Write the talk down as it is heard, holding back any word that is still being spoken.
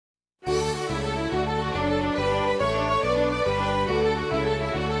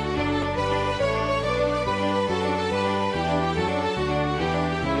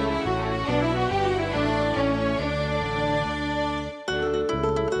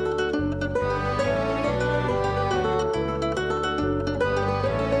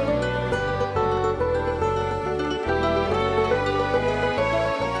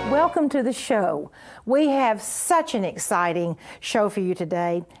welcome to the show. We have such an exciting show for you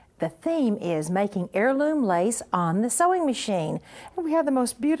today. The theme is making heirloom lace on the sewing machine. And we have the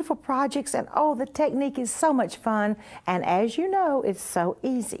most beautiful projects, and oh, the technique is so much fun. And as you know, it's so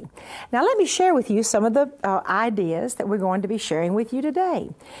easy. Now let me share with you some of the ideas that we're going to be sharing with you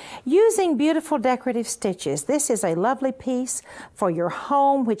today. Using beautiful decorative stitches. This is a lovely piece for your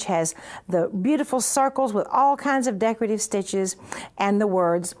home, which has the beautiful circles with all kinds of decorative stitches and the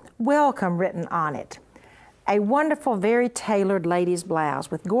words "Welcome" written on it. A wonderful, very tailored ladies' blouse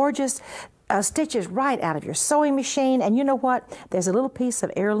with gorgeous stitches right out of your sewing machine. And you know what? There's a little piece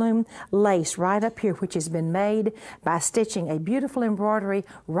of heirloom lace right up here, which has been made by stitching a beautiful embroidery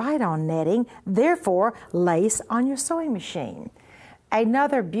right on netting, therefore lace on your sewing machine.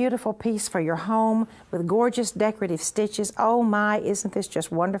 Another beautiful piece for your home with gorgeous decorative stitches. Oh my, isn't this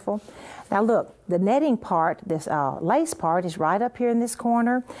just wonderful? Now look, the netting part, this lace part is right up here in this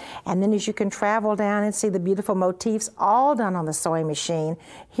corner. And then as you can travel down and see the beautiful motifs all done on the sewing machine,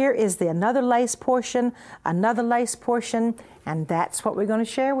 here is another lace portion, and that's what we're going to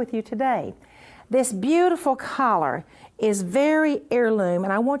share with you today. This beautiful collar is very heirloom,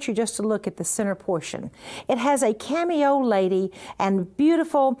 and I want you just to look at the center portion. It has a cameo lady and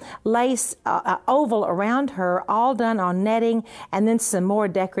beautiful lace oval around her, all done on netting, and then some more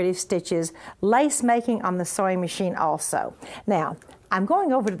decorative stitches, lace making on the sewing machine also. Now, I'm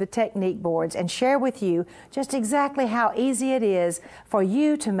going over to the technique boards and share with you just exactly how easy it is for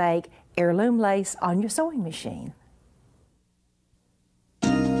you to make heirloom lace on your sewing machine.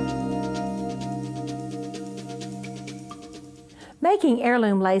 Making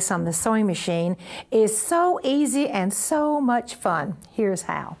heirloom lace on the sewing machine is so easy and so much fun. Here's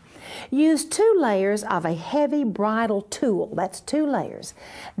how. Use 2 layers of a heavy bridle tulle. That's 2 layers.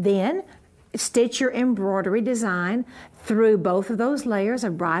 Then stitch your embroidery design through both of those layers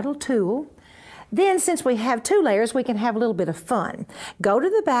of bridle tulle. Then, since we have 2 layers, we can have a little bit of fun. Go to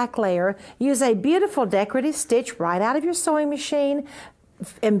the back layer, use a beautiful decorative stitch right out of your sewing machine,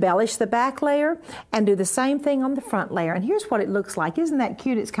 embellish the back layer, and do the same thing on the front layer. And here's what it looks like. Isn't that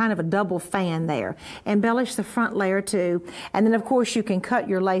cute? It's kind of a double fan there. Embellish the front layer too, and then of course you can cut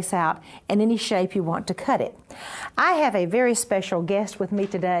your lace out in any shape you want to cut it. I have a very special guest with me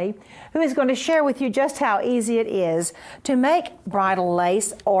today who is going to share with you just how easy it is to make bridal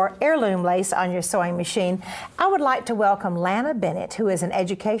lace or heirloom lace on your sewing machine. I would like to welcome Lana Bennett, who is an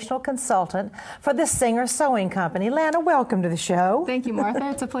educational consultant for the Singer Sewing Company. Lana, welcome to the show. Thank you, Martha.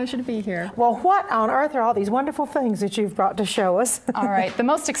 It's a pleasure to be here. Well, what on earth are all these wonderful things that you've brought to show us? All right. The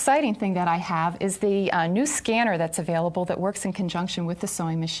most exciting thing that I have is the new scanner that's available that works in conjunction with the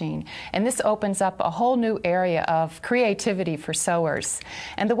sewing machine. And this opens up a whole new area of creativity for sewers.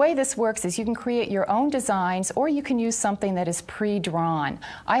 And the way this works is you can create your own designs, or you can use something that is pre-drawn.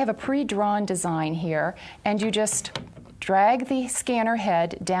 I have a pre-drawn design here, and you just drag the scanner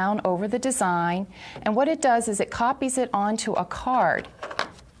head down over the design, and what it does is it copies it onto a card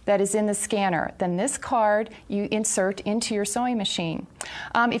that is in the scanner. Then this card you insert into your sewing machine.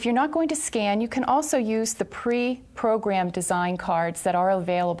 If you're not going to scan, you can also use the pre-programmed design cards that are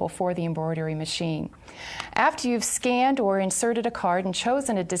available for the embroidery machine. After you've scanned or inserted a card and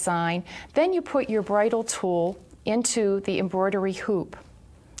chosen a design, then you put your bridle tool into the embroidery hoop.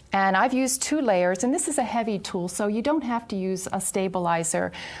 And I've used 2 layers, and this is a heavy tool, so you don't have to use a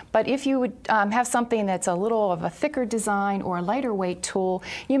stabilizer. But if you would have something that's a little of a thicker design or a lighter weight tool,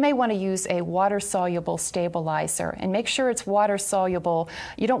 you may want to use a water-soluble stabilizer. And make sure it's water-soluble.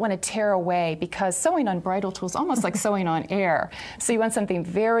 You don't want to tear away, because sewing on bridal tools is almost like sewing on air. So you want something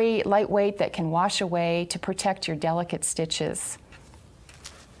very lightweight that can wash away to protect your delicate stitches.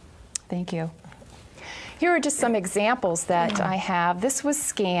 Thank you. Here are just some examples that I have. This was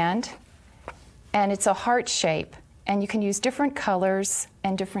scanned, and it's a heart shape, and you can use different colors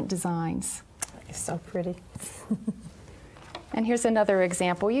and different designs. It's so pretty. And here's another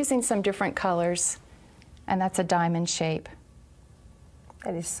example using some different colors, and that's a diamond shape.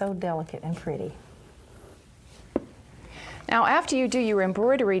 That is so delicate and pretty. Now, after you do your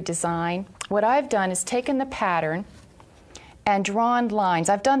embroidery design, what I've done is taken the pattern and drawn lines.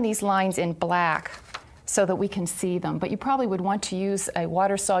 I've done these lines in black so that we can see them, but you probably would want to use a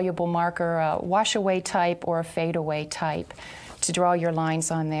water-soluble marker, a wash-away type or a fade-away type to draw your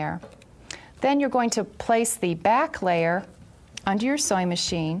lines on there. Then you're going to place the back layer under your sewing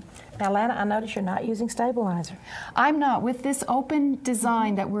machine. Now, Lana, I notice you're not using stabilizer. I'm not. With this open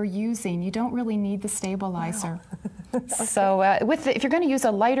design that we're using, you don't really need the stabilizer. Wow. Okay. So if you're going to use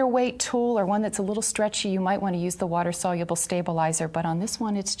a lighter weight tool or one that's a little stretchy, you might want to use the water-soluble stabilizer, but on this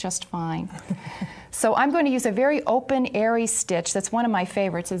one it's just fine. So I'm going to use a very open, airy stitch. That's one of my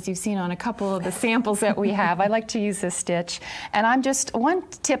favorites, as you've seen on a couple of the samples that we have. I like to use this stitch. And one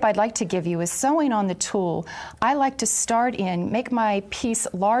tip I'd like to give you is sewing on the tool. I like to start in, make my piece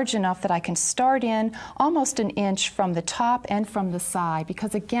large enough that I can start in almost an inch from the top and from the side,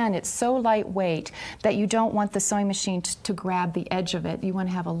 because again, it's so lightweight that you don't want the sewing machine to grab the edge of it. You want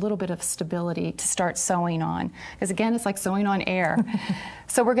to have a little bit of stability to start sewing on, because again, it's like sewing on air.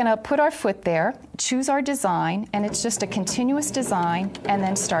 So we're going to put our foot there, choose our design, and it's just a continuous design, and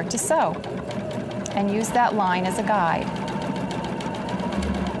then start to sew. And use that line as a guide.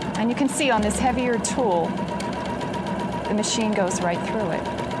 And you can see on this heavier tool, the machine goes right through it.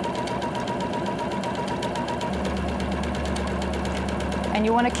 And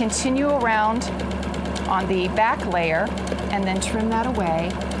you want to continue around on the back layer, and then trim that away,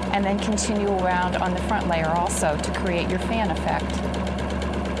 and then continue around on the front layer also to create your fan effect.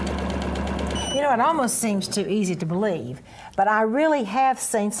 You know, it almost seems too easy to believe, but I really have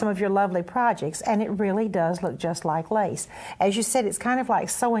seen some of your lovely projects, and it really does look just like lace. As you said, it's kind of like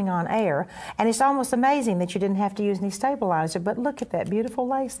sewing on air, and it's almost amazing that you didn't have to use any stabilizer, but look at that beautiful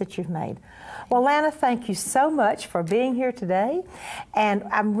lace that you've made. Well, Lana, thank you so much for being here today, and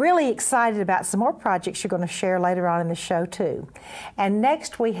I'm really excited about some more projects you're going to share later on in the show, too. And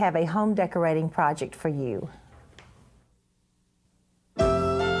next, we have a home decorating project for you.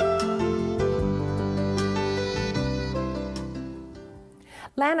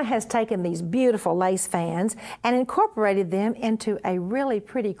 Lana has taken these beautiful lace fans and incorporated them into a really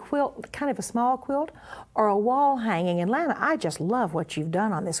pretty quilt, kind of a small quilt or a wall hanging. And Lana, I just love what you've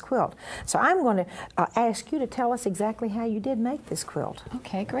done on this quilt. So I'm going to ask you to tell us exactly how you did make this quilt.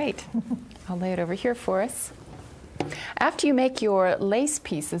 Okay, great. I'll lay it over here for us. After you make your lace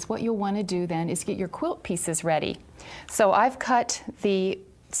pieces, what you'll want to do then is get your quilt pieces ready. So I've cut the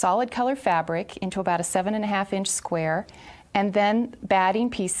solid color fabric into about a 7.5-inch square, and then batting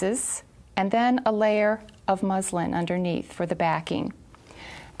pieces, and then a layer of muslin underneath for the backing.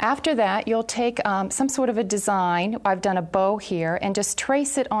 After that, you'll take some sort of a design. I've done a bow here, and just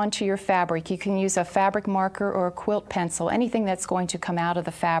trace it onto your fabric. You can use a fabric marker or a quilt pencil, anything that's going to come out of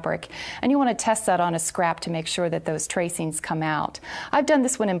the fabric. And you want to test that on a scrap to make sure that those tracings come out. I've done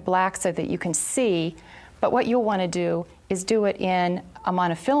this one in black so that you can see, but what you'll want to do is do it in a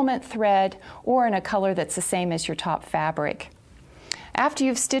monofilament thread or in a color that's the same as your top fabric. After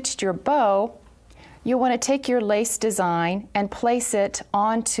you've stitched your bow, you'll want to take your lace design and place it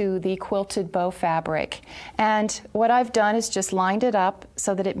onto the quilted bow fabric. And what I've done is just lined it up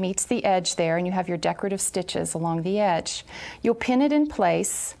so that it meets the edge there, and you have your decorative stitches along the edge. You'll pin it in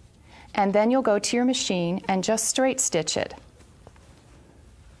place, and then you'll go to your machine and just straight stitch it.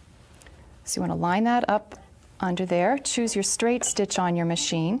 So you want to line that up under there, choose your straight stitch on your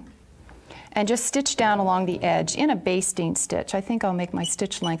machine, and just stitch down along the edge in a basting stitch. I think I'll make my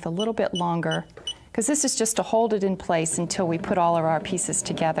stitch length a little bit longer, because this is just to hold it in place until we put all of our pieces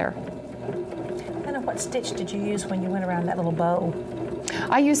together. And what stitch did you use when you went around that little bow?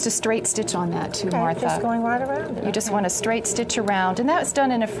 I used a straight stitch on that too, Martha. Just going right around it. You just want a straight stitch around, and that's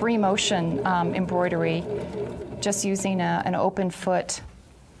done in a free motion embroidery, just using an open foot.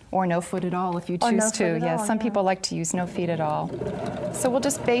 Or no foot at all if you choose to. Yes, some people like to use no feet at all. So we'll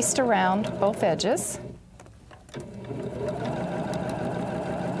just baste around both edges.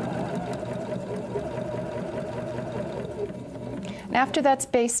 And after that's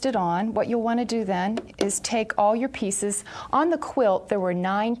basted on, what you'll want to do then is take all your pieces. On the quilt, there were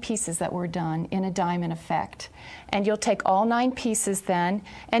 9 pieces that were done in a diamond effect. And you'll take all 9 pieces then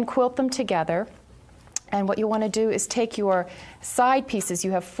and quilt them together. And what you want to do is take your side pieces.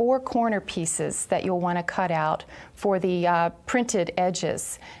 You have 4 corner pieces that you'll want to cut out for the printed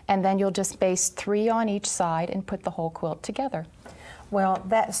edges. And then you'll just baste 3 on each side and put the whole quilt together. Well,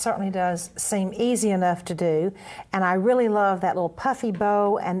 that certainly does seem easy enough to do. And I really love that little puffy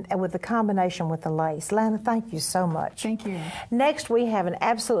bow and with the combination with the lace. Lana, thank you so much. Thank you. Next, we have an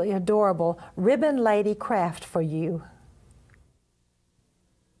absolutely adorable ribbon lady craft for you.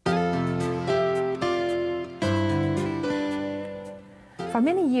 For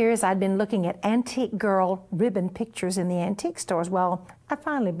many years, I'd been looking at antique girl ribbon pictures in the antique stores. Well, I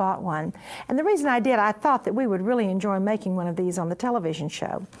finally bought one. And the reason I did, I thought that we would really enjoy making one of these on the television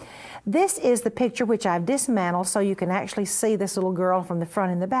show. This is the picture which I've dismantled so you can actually see this little girl from the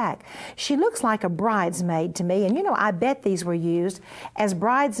front and the back. She looks like a bridesmaid to me, and you know, I bet these were used as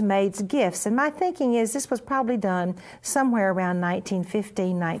bridesmaids' gifts, and my thinking is this was probably done somewhere around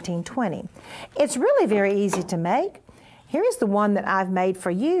 1915, 1920. It's really very easy to make. Here is the one that I've made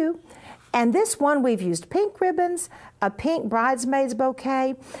for you. And this one we've used pink ribbons, a pink bridesmaid's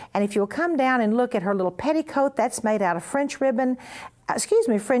bouquet, and if you'll come down and look at her little petticoat, that's made out of French ribbon,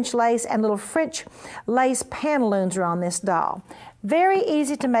 French lace, and little French lace pantaloons are on this doll. Very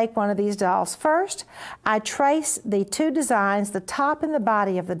easy to make one of these dolls. First, I trace the two designs, the top and the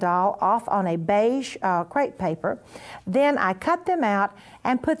body of the doll, off on a beige crepe paper. Then I cut them out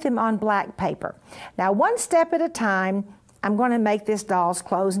and put them on black paper. Now, one step at a time, I'm going to make this doll's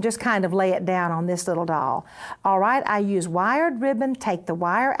clothes and just kind of lay it down on this little doll. All right, I use wired ribbon, take the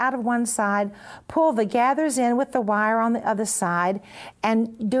wire out of one side, pull the gathers in with the wire on the other side,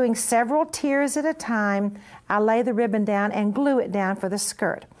 and doing several tiers at a time, I lay the ribbon down and glue it down for the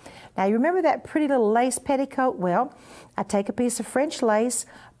skirt. Now, you remember that pretty little lace petticoat? Well, I take a piece of French lace,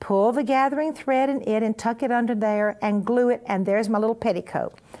 pull the gathering thread in it and tuck it under there and glue it, and there's my little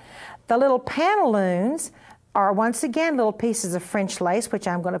petticoat. The little pantaloons are once again little pieces of French lace, which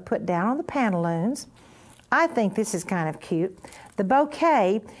I'm going to put down on the pantaloons. I think this is kind of cute. The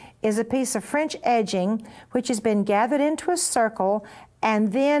bouquet is a piece of French edging which has been gathered into a circle,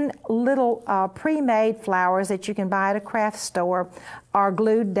 and then little pre-made flowers that you can buy at a craft store are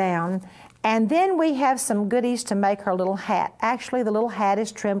glued down. And then we have some goodies to make her little hat. Actually, the little hat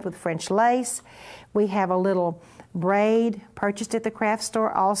is trimmed with French lace. We have a little braid purchased at the craft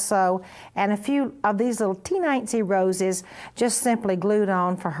store also, and a few of these little teensy roses just simply glued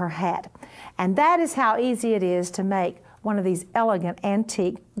on for her hat. And that is how easy it is to make one of these elegant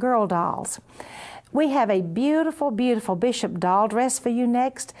antique girl dolls. We have a beautiful, beautiful bishop doll dress for you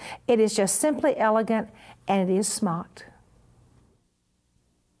next. It is just simply elegant, and it is smocked.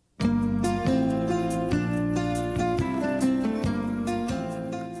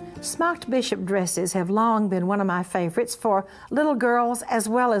 Smocked bishop dresses have long been one of my favorites for little girls as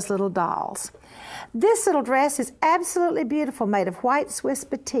well as little dolls. This little dress is absolutely beautiful, made of white Swiss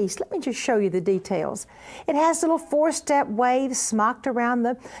batiste. Let me just show you the details. It has little four-step waves smocked around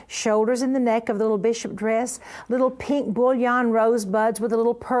the shoulders and the neck of the little bishop dress, little pink bullion rosebuds with a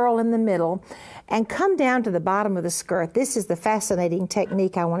little pearl in the middle, and come down to the bottom of the skirt. This is the fascinating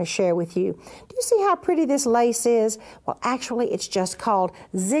technique I want to share with you. Do you see how pretty this lace is? Well, actually, it's just called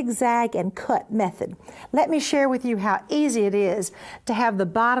zigzag and cut method. Let me share with you how easy it is to have the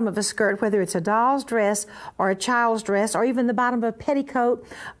bottom of a skirt, whether it's a doll's dress or a child's dress or even the bottom of a petticoat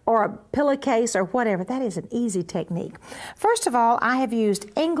or a pillowcase or whatever. That is an easy technique. First of all, I have used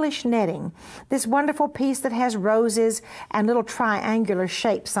English netting, this wonderful piece that has roses and little triangular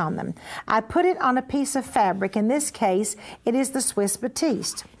shapes on them. I put it on a piece of fabric. In this case, it is the Swiss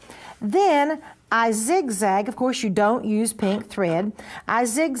batiste. Then I zigzag. Of course, you don't use pink thread. I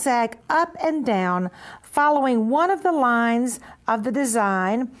zigzag up and down, following one of the lines of the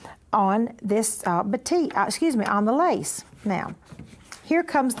design on this on the lace. Now, here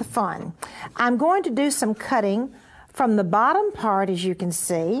comes the fun. I'm going to do some cutting from the bottom part, as you can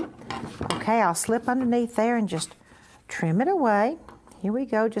see. Okay, I'll slip underneath there and just trim it away. Here we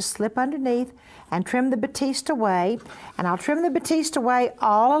go, just slip underneath and trim the batiste away. And I'll trim the batiste away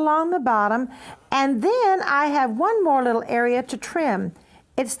all along the bottom. And then I have one more little area to trim.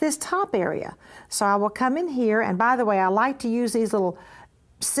 It's this top area. So I will come in here, and by the way, I like to use these little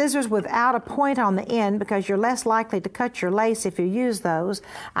scissors without a point on the end because you're less likely to cut your lace if you use those.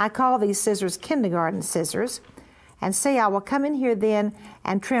 I call these scissors kindergarten scissors. And see, I will come in here then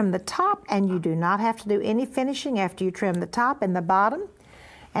and trim the top, and you do not have to do any finishing after you trim the top and the bottom.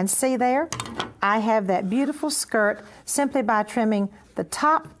 And see there, I have that beautiful skirt simply by trimming the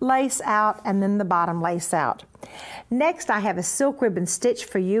top lace out and then the bottom lace out. Next, I have a silk ribbon stitch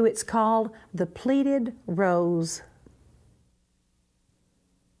for you. It's called the Pleated Rose.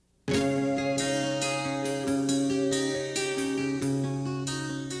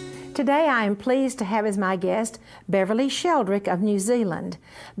 Today I am pleased to have as my guest Beverly Sheldrick of New Zealand.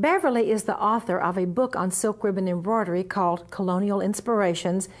 Beverly is the author of a book on silk ribbon embroidery called Colonial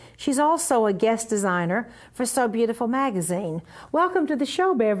Inspirations. She's also a guest designer for So Beautiful magazine. Welcome to the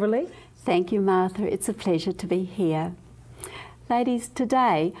show, Beverly. Thank you, Martha. It's a pleasure to be here. Ladies,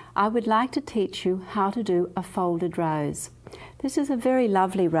 today I would like to teach you how to do a folded rose. This is a very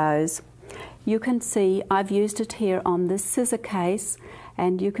lovely rose. You can see I've used it here on this scissor case,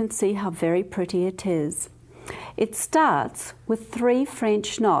 and you can see how very pretty it is. It starts with 3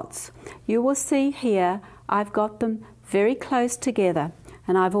 French knots. You will see here I've got them very close together,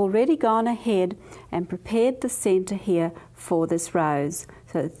 and I've already gone ahead and prepared the center here for this rose.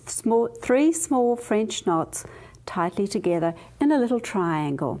 So 3 small French knots tightly together in a little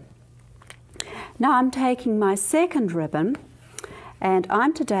triangle. Now I'm taking my second ribbon, And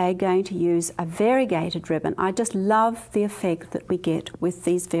I'm today going to use a variegated ribbon. I just love the effect that we get with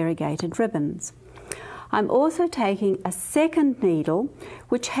these variegated ribbons. I'm also taking a second needle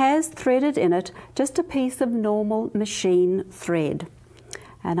which has threaded in it just a piece of normal machine thread.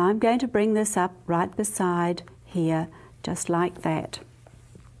 And I'm going to bring this up right beside here, just like that.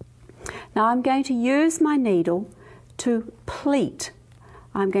 Now I'm going to use my needle to pleat.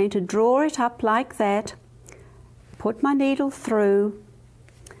 I'm going to draw it up like that, put my needle through,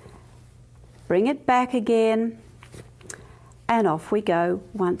 bring it back again, and off we go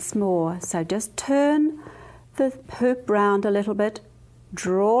once more. So just turn the hoop round a little bit,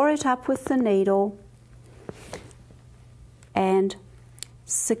 draw it up with the needle, and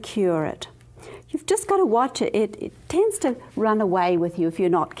secure it. You've just got to watch it. It tends to run away with you if you're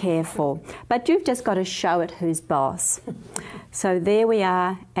not careful, but you've just got to show it who's boss. So there we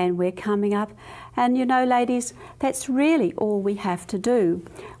are, and we're coming up. And you know, ladies, that's really all we have to do.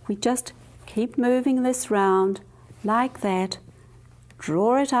 We just keep moving this round like that,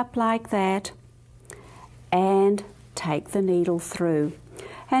 draw it up like that, and take the needle through.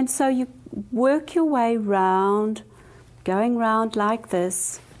 And so you work your way round, going round like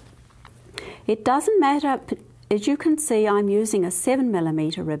this. It doesn't matter, as you can see, I'm using a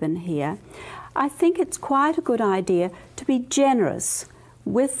 7mm ribbon here. I think it's quite a good idea to be generous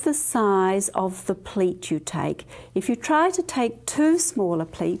with the size of the pleat you take. If you try to take too small a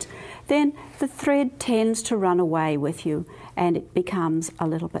pleat, then the thread tends to run away with you and it becomes a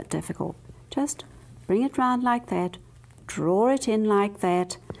little bit difficult. Just bring it round like that, draw it in like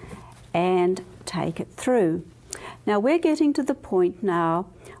that, and take it through. Now we're getting to the point now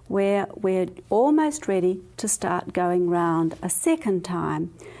where we're almost ready to start going round a second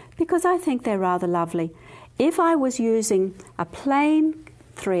time, because I think they're rather lovely. If I was using a plain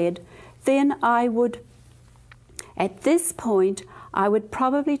thread, then I would, at this point, I would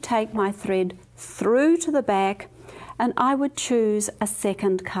probably take my thread through to the back and I would choose a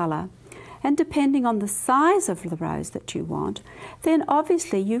second colour. And depending on the size of the rose that you want, then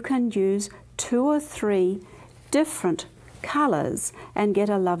obviously you can use 2 or 3 different colours and get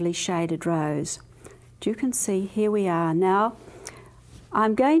a lovely shaded rose. You can see here we are now.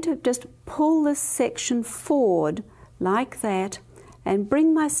 I'm going to just pull this section forward like that and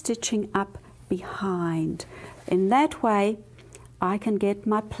bring my stitching up behind. In that way I can get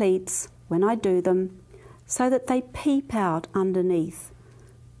my pleats when I do them so that they peep out underneath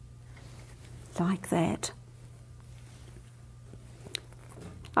like that.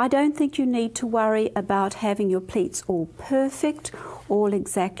 I don't think you need to worry about having your pleats all perfect, all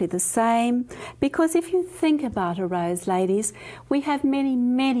exactly the same, because if you think about a rose, ladies, we have many,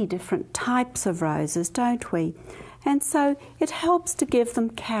 many different types of roses, don't we? And so it helps to give them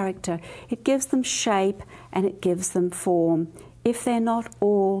character, it gives them shape, and it gives them form, if they're not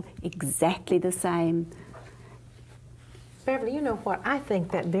all exactly the same. Beverly, you know what? I think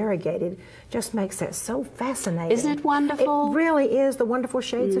that variegated just makes that so fascinating. Isn't it wonderful? It really is, the wonderful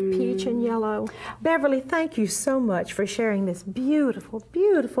shades of peach and yellow. Beverly, thank you so much for sharing this beautiful,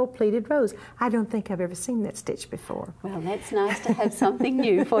 beautiful pleated rose. I don't think I've ever seen that stitch before. Well, that's nice to have something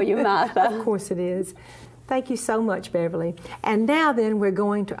new for you, Martha. Of course it is. Thank you so much, Beverly. And now then, we're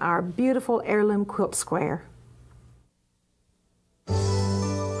going to our beautiful heirloom quilt square.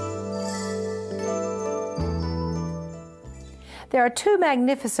 There are 2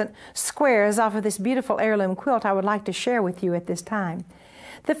 magnificent squares off of this beautiful heirloom quilt I would like to share with you at this time.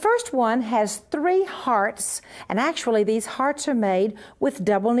 The first one has 3 hearts, and actually these hearts are made with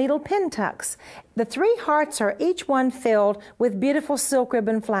double needle pin tucks. The 3 hearts are each one filled with beautiful silk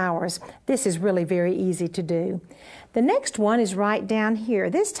ribbon flowers. This is really very easy to do. The next one is right down here.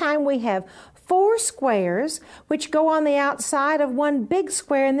 This time we have 4 squares which go on the outside of one big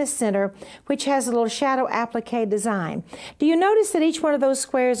square in the center, which has a little shadow applique design. Do you notice that each one of those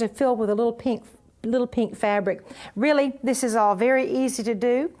squares are filled with a little pink fabric? Really, this is all very easy to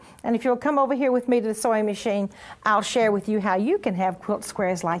do. And if you'll come over here with me to the sewing machine, I'll share with you how you can have quilt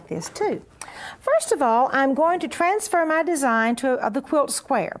squares like this too. First of all, I'm going to transfer my design to the quilt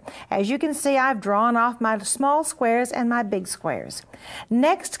square. As you can see, I've drawn off my small squares and my big squares.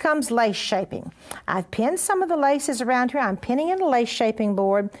 Next comes lace shaping. I've pinned some of the laces around here. I'm pinning in a lace shaping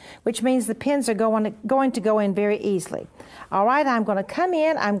board, which means the pins are going to go in very easily. All right, I'm going to come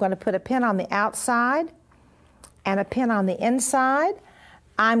in. I'm going to put a pin on the outside and a pin on the inside.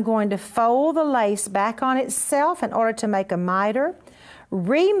 I'm going to fold the lace back on itself in order to make a miter.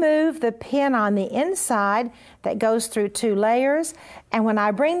 remove the pin on the inside that goes through 2 layers, and when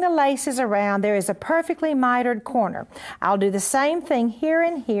I bring the laces around, there is a perfectly mitered corner. I'll do the same thing here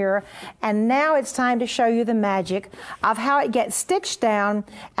and here, and now it's time to show you the magic of how it gets stitched down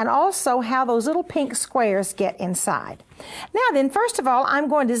and also how those little pink squares get inside. Now then, first of all, I'm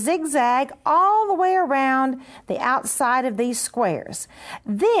going to zigzag all the way around the outside of these squares.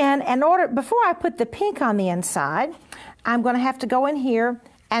 Then, before I put the pink on the inside, I'm going to have to go in here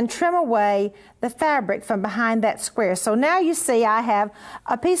and trim away the fabric from behind that square. So now you see I have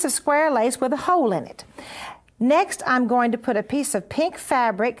a piece of square lace with a hole in it. Next, I'm going to put a piece of pink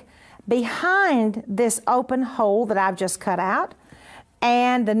fabric behind this open hole that I've just cut out.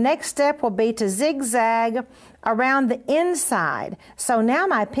 And the next step will be to zigzag around the inside. So now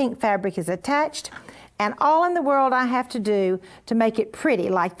my pink fabric is attached, and all in the world I have to do to make it pretty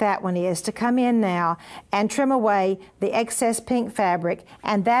like that one is to come in now and trim away the excess pink fabric,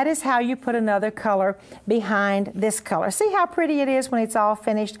 and that is how you put another color behind this color. See how pretty it is when it's all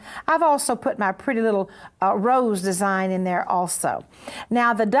finished? I've also put my pretty little rose design in there also.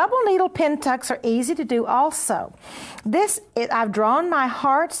 Now the double needle pin tucks are easy to do also. I've drawn my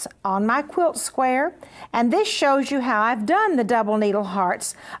hearts on my quilt square, and this shows you how I've done the double needle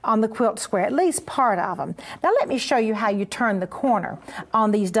hearts on the quilt square, at least part of them. Now let me show you how you turn the corner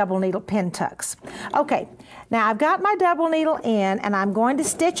on these double needle pin tucks. Okay, now I've got my double needle in, and I'm going to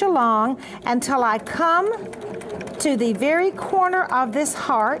stitch along until I come to the very corner of this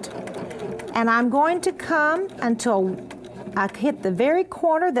heart, and I'm going to come until I hit the very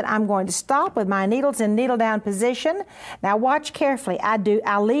corner that I'm going to stop with my needles in needle down position. Now watch carefully.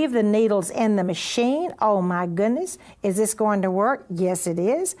 I'll leave the needles in the machine. Oh my goodness, is this going to work? Yes, it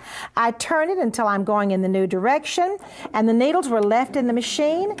is. I turn it until I'm going in the new direction, and the needles were left in the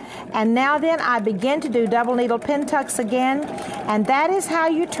machine. And now then I begin to do double needle pin tucks again, and that is how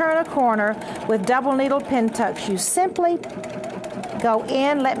you turn a corner with double needle pin tucks. You simply go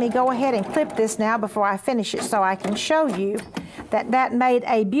in. Let me go ahead and clip this now before I finish it so I can show you that made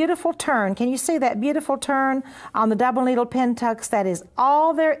a beautiful turn. Can you see that beautiful turn on the double needle pin tucks? That is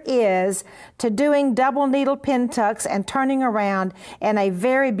all there is to doing double needle pin tucks and turning around in a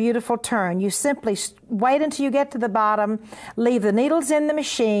very beautiful turn. You simply wait until you get to the bottom, leave the needles in the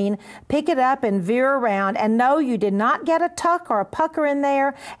machine, pick it up and veer around, and no, you did not get a tuck or a pucker in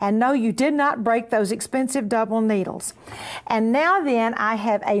there, and no, you did not break those expensive double needles. And now then, I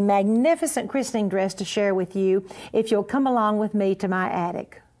have a magnificent christening dress to share with you if you'll come along with me to my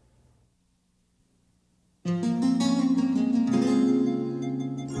attic.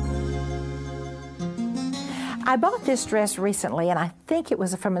 I bought this dress recently, and I think it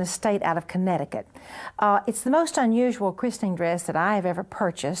was from an estate out of Connecticut. It's the most unusual christening dress that I have ever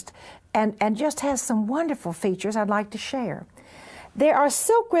purchased, and just has some wonderful features I'd like to share. There are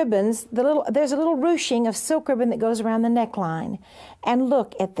silk ribbons, there's a little ruching of silk ribbon that goes around the neckline. And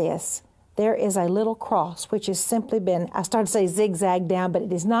look at this. There is a little cross, which has simply been, I started to say zigzagged down, but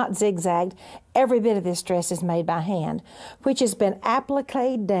it is not zigzagged. Every bit of this dress is made by hand, which has been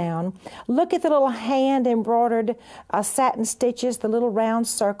appliqued down. Look at the little hand embroidered satin stitches, the little round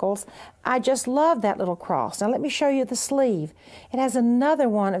circles. I just love that little cross. Now let me show you the sleeve. It has another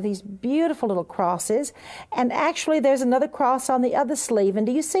one of these beautiful little crosses, and actually there's another cross on the other sleeve. And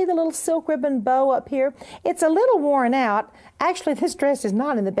do you see the little silk ribbon bow up here? It's a little worn out. Actually, this dress is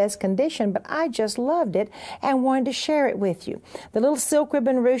not in the best condition, but I just loved it and wanted to share it with you. The little silk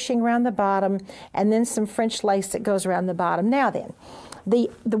ribbon ruching around the bottom, and then some French lace that goes around the bottom. Now then,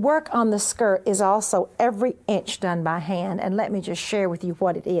 the work on the skirt is also every inch done by hand, and let me just share with you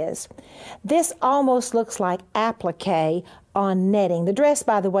what it is. This almost looks like applique on netting. The dress,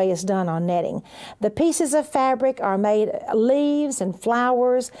 by the way, is done on netting. The pieces of fabric are made leaves and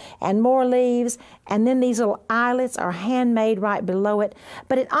flowers and more leaves, and then these little eyelets are handmade right below it.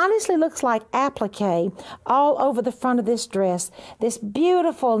 But it honestly looks like applique all over the front of this dress. This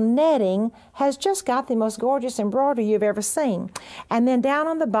beautiful netting has just got the most gorgeous embroidery you've ever seen. And then down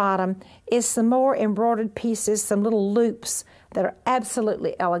on the bottom is some more embroidered pieces, some little loops that are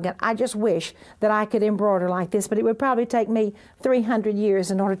absolutely elegant. I just wish that I could embroider like this, but it would probably take me 300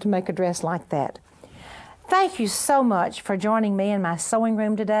 years in order to make a dress like that. Thank you so much for joining me in my sewing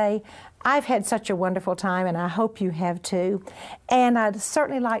room today. I've had such a wonderful time, and I hope you have too. And I'd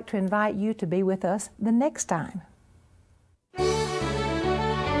certainly like to invite you to be with us the next time.